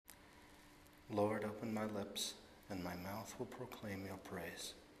Lord, open my lips, and my mouth will proclaim your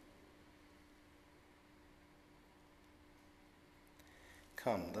praise.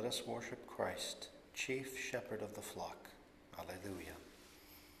 Come, let us worship Christ, chief shepherd of the flock. Alleluia.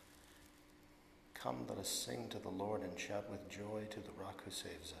 Come, let us sing to the Lord and shout with joy to the rock who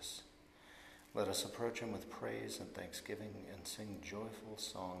saves us. Let us approach him with praise and thanksgiving and sing joyful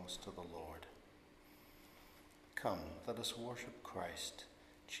songs to the Lord. Come, let us worship Christ,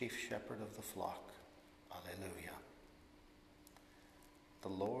 chief shepherd of the flock. Alleluia. The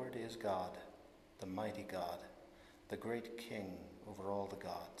Lord is God, the mighty God, the great King over all the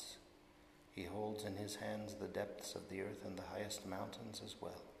gods. He holds in his hands the depths of the earth and the highest mountains as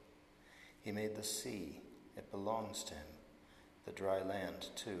well. He made the sea, it belongs to him, the dry land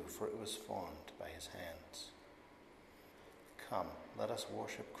too, for it was formed by his hands. Come, let us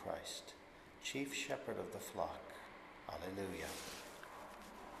worship Christ, chief shepherd of the flock. Alleluia.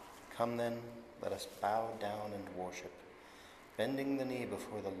 Come then, let us bow down and worship, bending the knee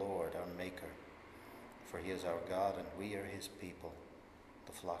before the Lord our Maker. For he is our God and we are his people,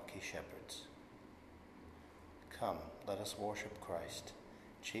 the flock he shepherds. Come, let us worship Christ,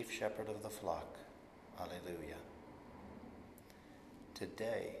 chief shepherd of the flock. Alleluia.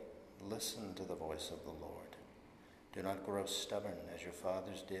 Today, listen to the voice of the Lord. Do not grow stubborn as your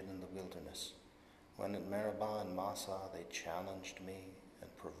fathers did in the wilderness, when at Meribah and Massah they challenged me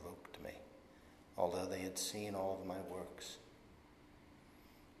and provoked me, although they had seen all of my works.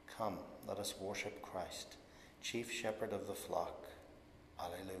 Come, let us worship Christ, chief shepherd of the flock.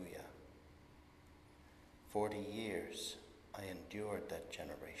 Alleluia. 40 years I endured that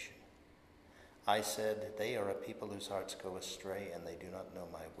generation. I said, they are a people whose hearts go astray, and they do not know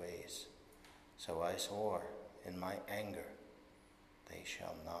my ways. So I swore in my anger, they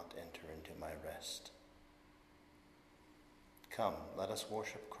shall not enter into my rest. Come, let us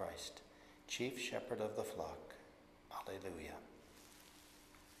worship Christ, chief shepherd of the flock. Alleluia.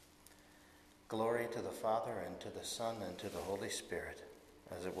 Glory to the Father, and to the Son, and to the Holy Spirit,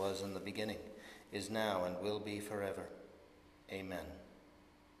 as it was in the beginning, is now, and will be forever. Amen.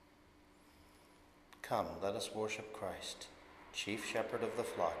 Come, let us worship Christ, chief shepherd of the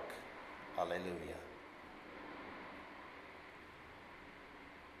flock. Alleluia.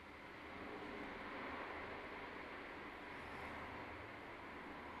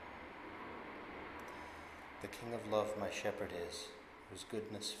 The King of love my shepherd is, whose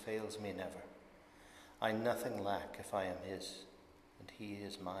goodness fails me never. I nothing lack if I am his, and he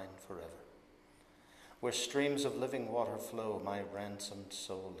is mine forever. Where streams of living water flow, my ransomed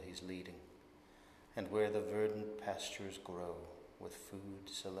soul he's leading, and where the verdant pastures grow, with food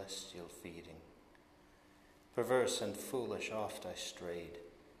celestial feeding. Perverse and foolish oft I strayed,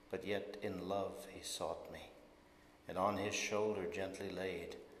 but yet in love he sought me, and on his shoulder gently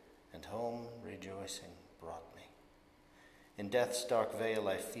laid, and home rejoicing brought me. In death's dark vale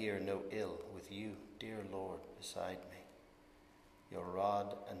I fear no ill, with you, dear Lord, beside me. Your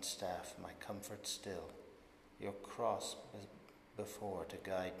rod and staff my comfort still, your cross before to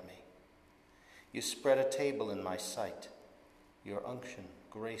guide me. You spread a table in my sight, your unction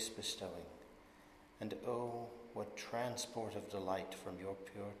grace bestowing, and oh, what transport of delight from your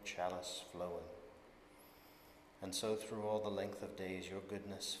pure chalice flowing. And so through all the length of days your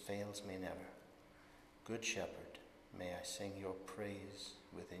goodness fails me never. Good Shepherd, may I sing your praise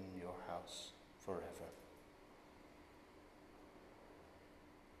within your house forever.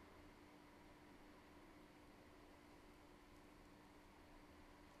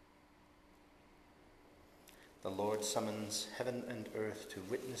 The Lord summons heaven and earth to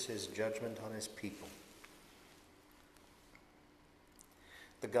witness his judgment on his people.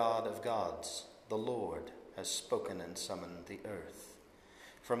 The God of gods, the Lord, has spoken and summoned the earth.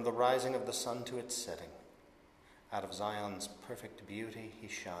 From the rising of the sun to its setting, out of Zion's perfect beauty he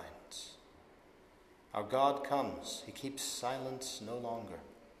shines. Our God comes, he keeps silence no longer.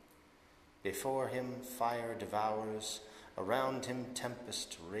 Before him fire devours, around him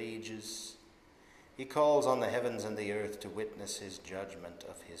tempest rages. He calls on the heavens and the earth to witness his judgment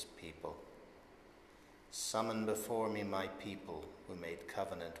of his people. Summon before me my people who made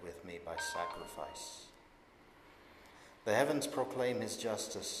covenant with me by sacrifice. The heavens proclaim his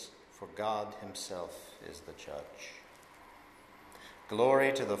justice, for God himself is the judge.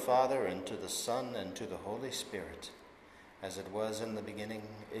 Glory to the Father, and to the Son, and to the Holy Spirit, as it was in the beginning,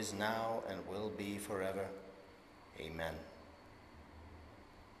 is now, and will be forever. Amen.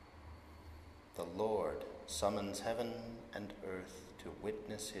 The Lord summons heaven and earth to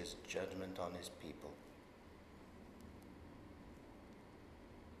witness his judgment on his people.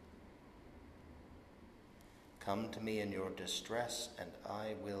 Come to me in your distress, and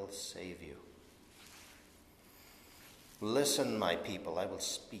I will save you, Listen, my people, I will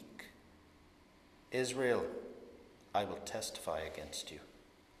speak. Israel, I will testify against you,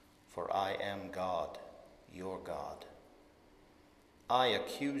 for I am God, your God. I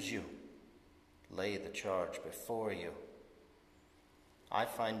accuse you, lay the charge before you. I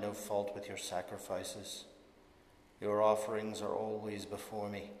find no fault with your sacrifices. Your offerings are always before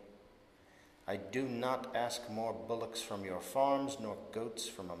me. I do not ask more bullocks from your farms, nor goats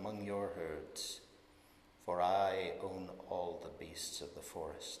from among your herds. For I own all the beasts of the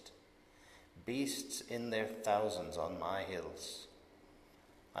forest, beasts in their thousands on my hills.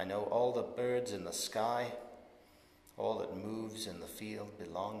 I know all the birds in the sky. All that moves in the field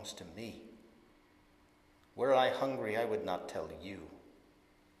belongs to me. Were I hungry, I would not tell you,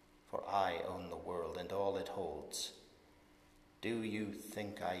 for I own the world and all it holds. Do you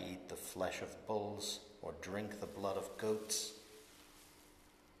think I eat the flesh of bulls or drink the blood of goats?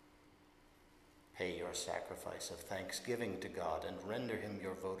 Pay your sacrifice of thanksgiving to God and render him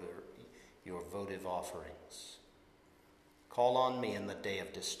your votive offerings. Call on me in the day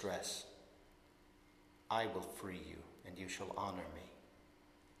of distress. I will free you, and you shall honor me.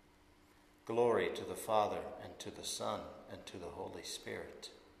 Glory to the Father, and to the Son, and to the Holy Spirit,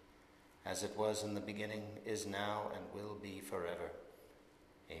 as it was in the beginning, is now, and will be forever.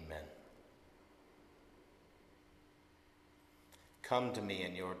 Amen. Come to me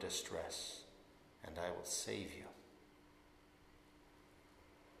in your distress, and I will save you.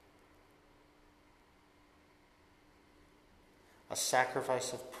 A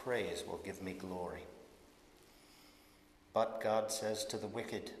sacrifice of praise will give me glory. But God says to the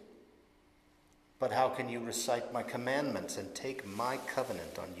wicked, but how can you recite my commandments and take my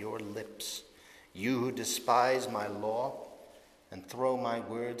covenant on your lips, you who despise my law and throw my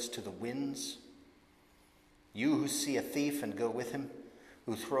words to the winds? You who see a thief and go with him,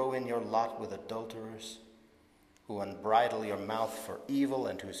 who throw in your lot with adulterers, who unbridle your mouth for evil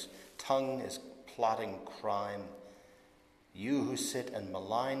and whose tongue is plotting crime, you who sit and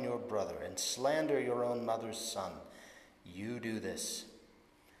malign your brother and slander your own mother's son, you do this,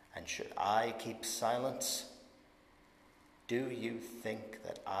 and should I keep silence? Do you think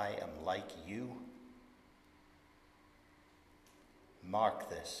that I am like you? Mark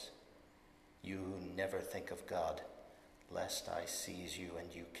this, you who never think of God, lest I seize you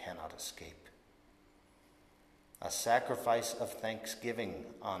and you cannot escape. A sacrifice of thanksgiving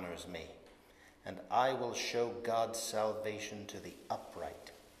honors me, and I will show God's salvation to the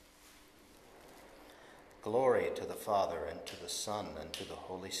upright. Glory to the Father, and to the Son, and to the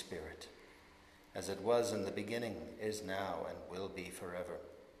Holy Spirit, as it was in the beginning, is now, and will be forever.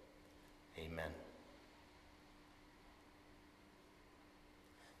 Amen.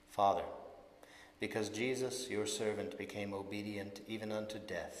 Father, because Jesus, your servant, became obedient even unto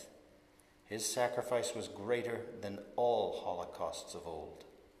death, his sacrifice was greater than all holocausts of old.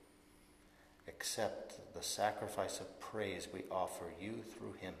 Accept the sacrifice of praise we offer you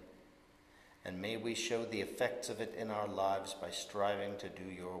through him, and may we show the effects of it in our lives by striving to do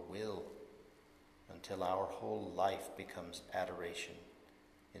your will until our whole life becomes adoration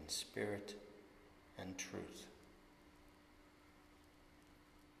in spirit and truth.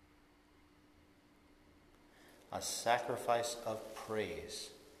 A sacrifice of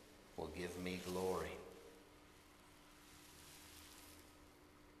praise will give me glory.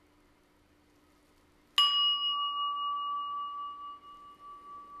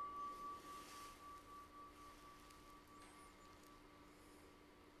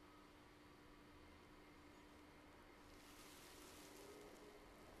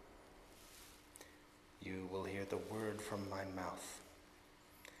 You will hear the word from my mouth.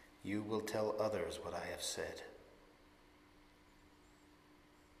 You will tell others what I have said.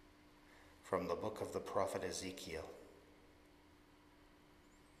 From the book of the prophet Ezekiel.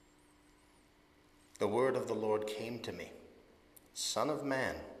 The word of the Lord came to me. Son of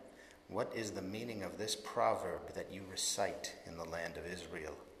man, what is the meaning of this proverb that you recite in the land of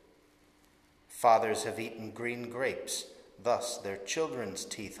Israel? Fathers have eaten green grapes, thus their children's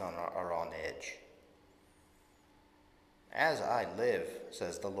teeth are on edge. As I live,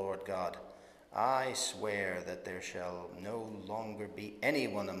 says the Lord God, I swear that there shall no longer be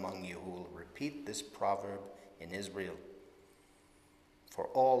anyone among you who will repeat this proverb in Israel. For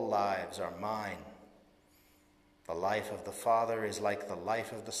all lives are mine. The life of the Father is like the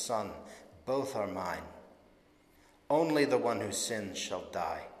life of the Son. Both are mine. Only the one who sins shall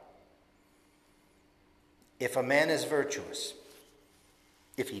die. If a man is virtuous,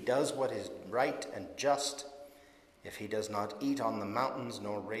 if he does what is right and just, if he does not eat on the mountains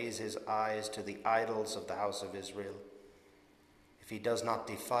nor raise his eyes to the idols of the house of Israel, if he does not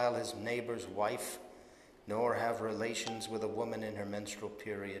defile his neighbor's wife nor have relations with a woman in her menstrual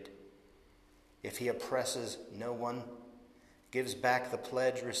period. If he oppresses no one, gives back the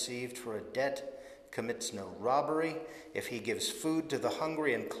pledge received for a debt, commits no robbery, if he gives food to the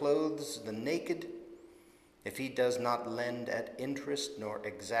hungry and clothes the naked, if he does not lend at interest nor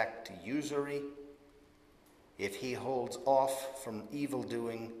exact usury, if he holds off from evil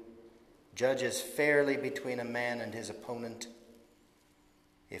doing, judges fairly between a man and his opponent,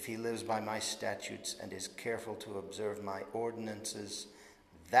 if he lives by my statutes and is careful to observe my ordinances,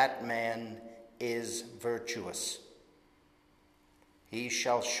 that man is virtuous. He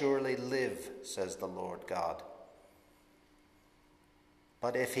shall surely live, says the Lord God.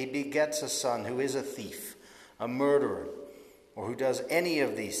 But if he begets a son who is a thief, a murderer, or who does any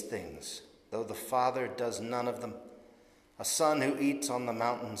of these things, though the father does none of them, a son who eats on the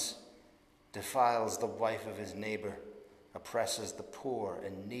mountains, defiles the wife of his neighbor, oppresses the poor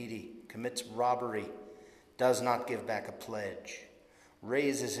and needy, commits robbery, does not give back a pledge,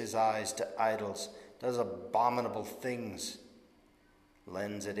 raises his eyes to idols, does abominable things,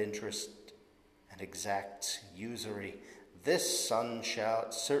 lends at interest and exacts usury, this son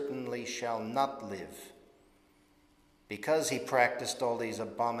certainly shall not live. Because he practiced all these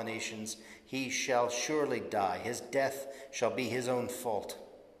abominations, he shall surely die. His death shall be his own fault.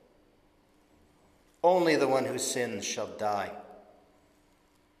 Only the one who sins shall die.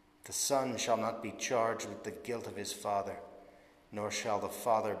 The son shall not be charged with the guilt of his father, nor shall the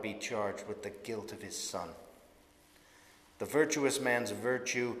father be charged with the guilt of his son. The virtuous man's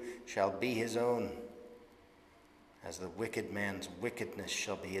virtue shall be his own, as the wicked man's wickedness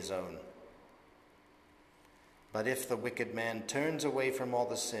shall be his own. But if the wicked man turns away from all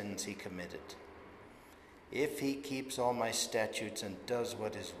the sins he committed, if he keeps all my statutes and does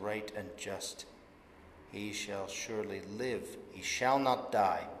what is right and just, he shall surely live, he shall not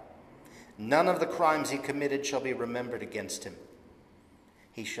die. None of the crimes he committed shall be remembered against him.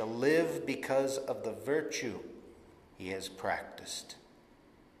 He shall live because of the virtue he has practiced.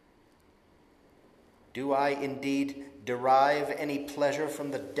 Do I indeed derive any pleasure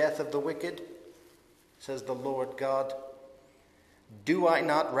from the death of the wicked? Says the Lord God. Do I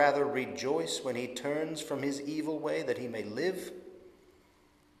not rather rejoice when he turns from his evil way, that he may live?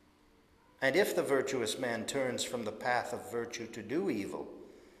 And if the virtuous man turns from the path of virtue to do evil,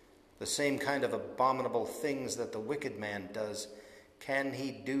 the same kind of abominable things that the wicked man does, can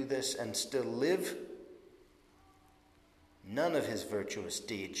he do this and still live? None of his virtuous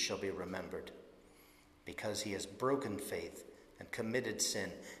deeds shall be remembered, because he has broken faith and committed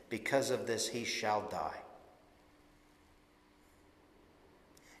sin. Because of this he shall die.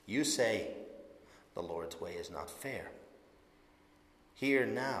 You say, the Lord's way is not fair. Hear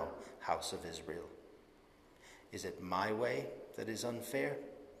now, house of Israel. Is it my way that is unfair?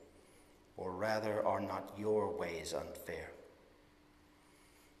 Or rather, are not your ways unfair?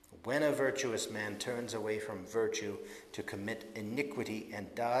 When a virtuous man turns away from virtue to commit iniquity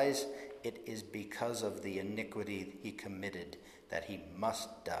and dies, it is because of the iniquity he committed that he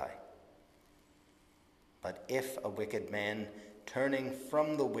must die. But if a wicked man, turning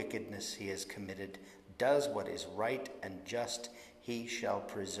from the wickedness he has committed, does what is right and just, he shall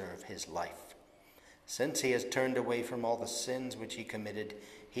preserve his life. Since he has turned away from all the sins which he committed,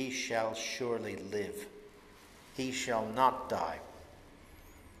 he shall surely live. He shall not die.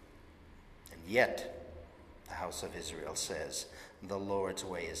 And yet, the house of Israel says, the Lord's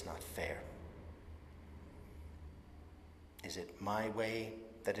way is not fair. Is it my way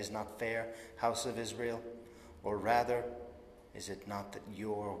that is not fair, house of Israel? Or rather, is it not that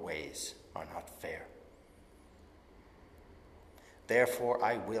your ways are not fair? Therefore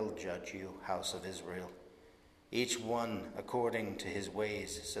I will judge you, house of Israel, each one according to his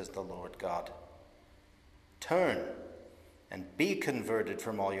ways, says the Lord God. Turn and be converted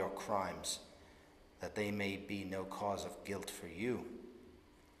from all your crimes, that they may be no cause of guilt for you.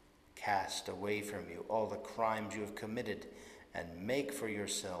 Cast away from you all the crimes you have committed, and make for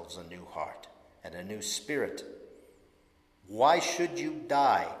yourselves a new heart and a new spirit. Why should you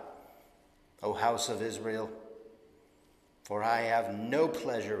die, O house of Israel? For I have no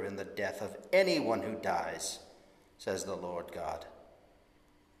pleasure in the death of anyone who dies, says the Lord God.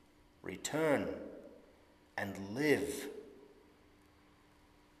 Return and live.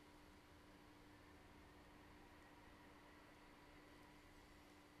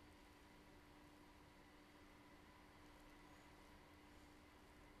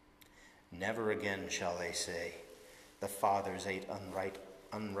 Never again shall they say, the fathers ate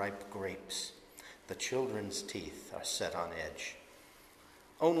unripe grapes. The children's teeth are set on edge.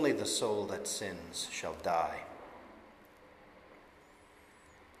 Only the soul that sins shall die.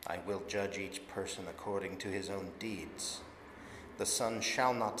 I will judge each person according to his own deeds. The Son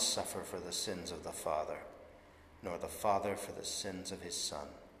shall not suffer for the sins of the Father, nor the Father for the sins of his Son.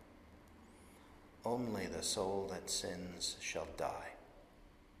 Only the soul that sins shall die.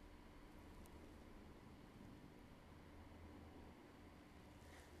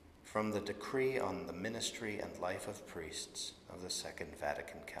 From the decree on the ministry and life of priests of the Second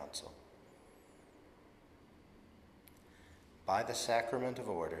Vatican Council. By the sacrament of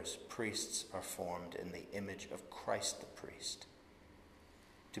orders, priests are formed in the image of Christ the priest,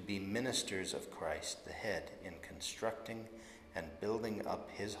 to be ministers of Christ the head in constructing and building up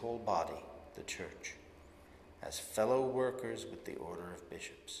his whole body, the Church, as fellow workers with the order of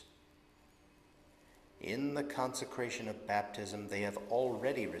bishops. In the consecration of baptism, they have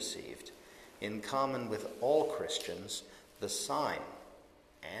already received, in common with all Christians, the sign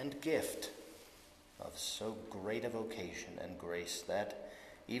and gift of so great a vocation and grace that,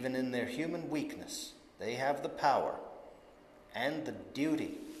 even in their human weakness, they have the power and the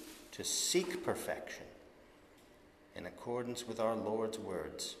duty to seek perfection in accordance with our Lord's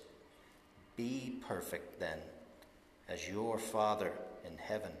words. Be perfect then, as your Father in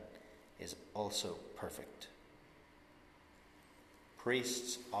heaven is also perfect.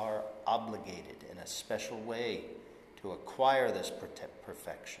 Priests are obligated in a special way to acquire this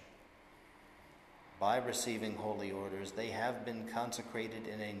perfection. By receiving holy orders, they have been consecrated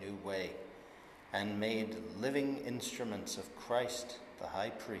in a new way and made living instruments of Christ, the high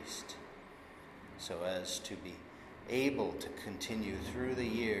priest, so as to be able to continue through the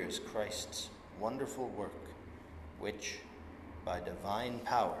years Christ's wonderful work, which, by divine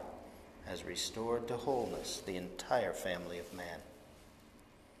power, has restored to wholeness the entire family of man.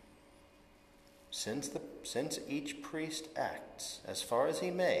 Since each priest acts, as far as he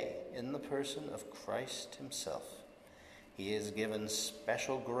may, in the person of Christ himself, he is given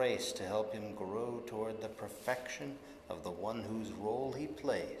special grace to help him grow toward the perfection of the one whose role he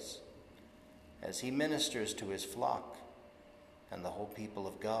plays, as he ministers to his flock and the whole people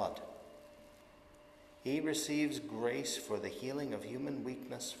of God. He receives grace for the healing of human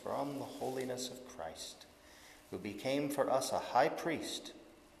weakness from the holiness of Christ, who became for us a high priest,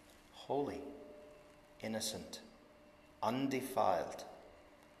 holy, innocent, undefiled,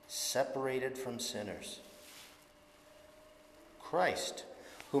 separated from sinners. Christ,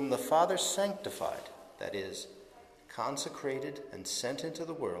 whom the Father sanctified, that is, consecrated and sent into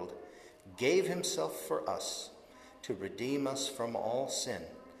the world, gave himself for us to redeem us from all sin,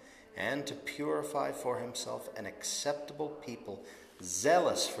 and to purify for himself an acceptable people,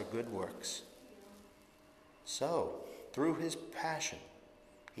 zealous for good works. So, through his passion,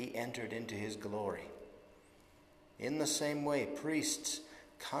 he entered into his glory. In the same way, priests,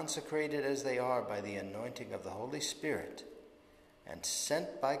 consecrated as they are by the anointing of the Holy Spirit, and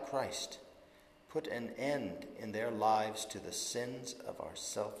sent by Christ, put an end in their lives to the sins of our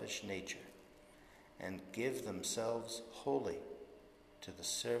selfish nature, and give themselves wholly to the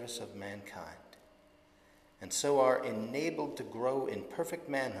service of mankind, and so are enabled to grow in perfect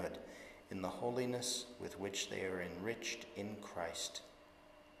manhood in the holiness with which they are enriched in Christ.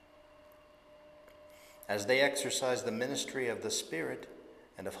 As they exercise the ministry of the Spirit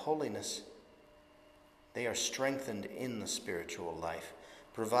and of holiness, they are strengthened in the spiritual life,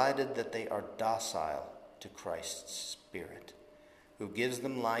 provided that they are docile to Christ's Spirit, who gives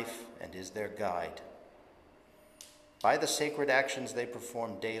them life and is their guide. By the sacred actions they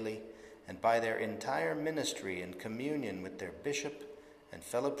perform daily, and by their entire ministry in communion with their bishop and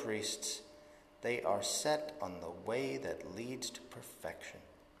fellow priests, they are set on the way that leads to perfection.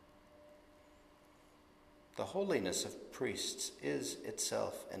 The holiness of priests is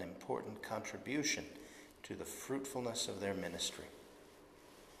itself an important contribution to the fruitfulness of their ministry.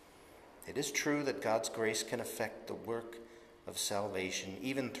 It is true that God's grace can effect the work of salvation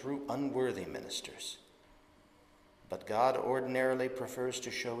even through unworthy ministers. But God ordinarily prefers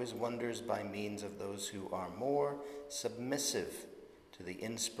to show his wonders by means of those who are more submissive to the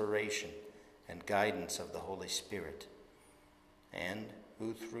inspiration and guidance of the Holy Spirit, and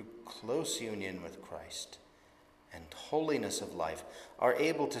who through close union with Christ and holiness of life are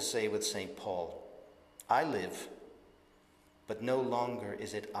able to say with St. Paul, I live, but no longer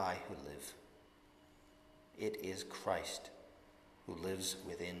is it I who live. It is Christ who lives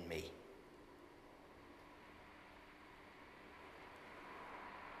within me.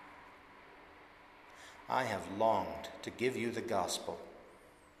 I have longed to give you the gospel,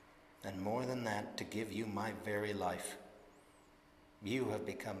 and more than that, to give you my very life. You have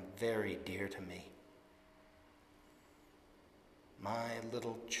become very dear to me. My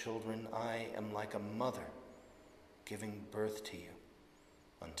little children, I am like a mother giving birth to you,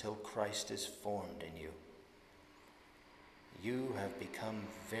 until Christ is formed in you. You have become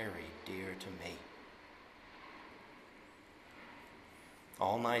very dear to me.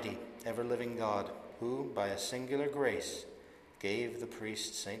 Almighty, ever-living God, who, by a singular grace, gave the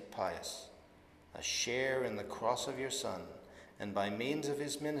priest St. Pius a share in the cross of your Son, and by means of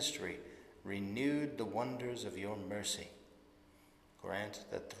his ministry renewed the wonders of your mercy, grant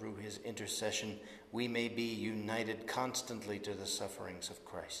that through his intercession we may be united constantly to the sufferings of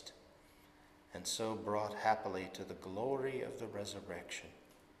Christ, and so brought happily to the glory of the resurrection.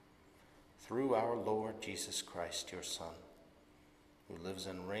 Through our Lord Jesus Christ, your Son, who lives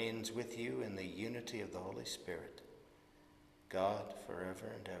and reigns with you in the unity of the Holy Spirit, God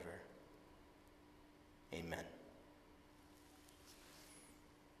forever and ever. Amen.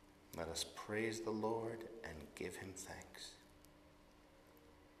 Let us praise the Lord and give him thanks.